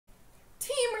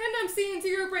I'm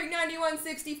C&C Group break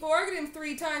 9164. Get him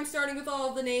 3 times, starting with all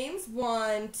of the names.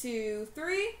 1, 2,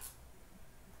 3.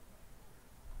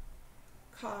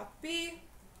 Copy.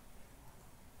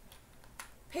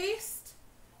 Paste.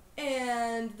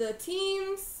 And the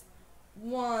teams.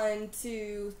 1,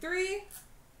 2, 3.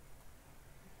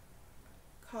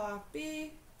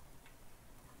 Copy.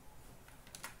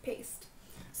 Paste.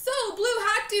 So, Blue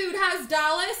Hat Dude has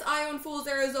Dallas, Ion Fools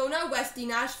Arizona, Westy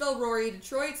Nashville, Rory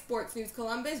Detroit, Sports News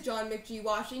Columbus, John McG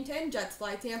Washington, Jets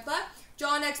Fly Tampa,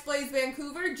 John X Blaze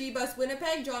Vancouver, G Bus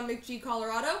Winnipeg, John McG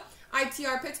Colorado,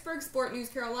 ITR Pittsburgh, Sport News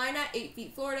Carolina, 8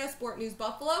 Feet Florida, Sport News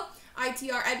Buffalo,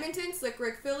 ITR Edmonton, Slick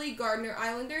Rick Philly, Gardner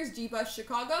Islanders, G Bus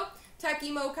Chicago, Tech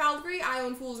Emo Calgary,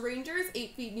 Ion Fools Rangers,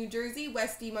 8 Feet New Jersey,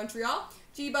 Westy Montreal,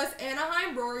 G Bus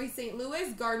Anaheim, Rory St.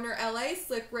 Louis, Gardner LA,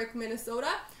 Slick Rick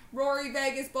Minnesota, Rory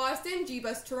Vegas Boston, G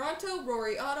Bus Toronto,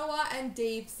 Rory Ottawa, and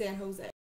Dave San Jose.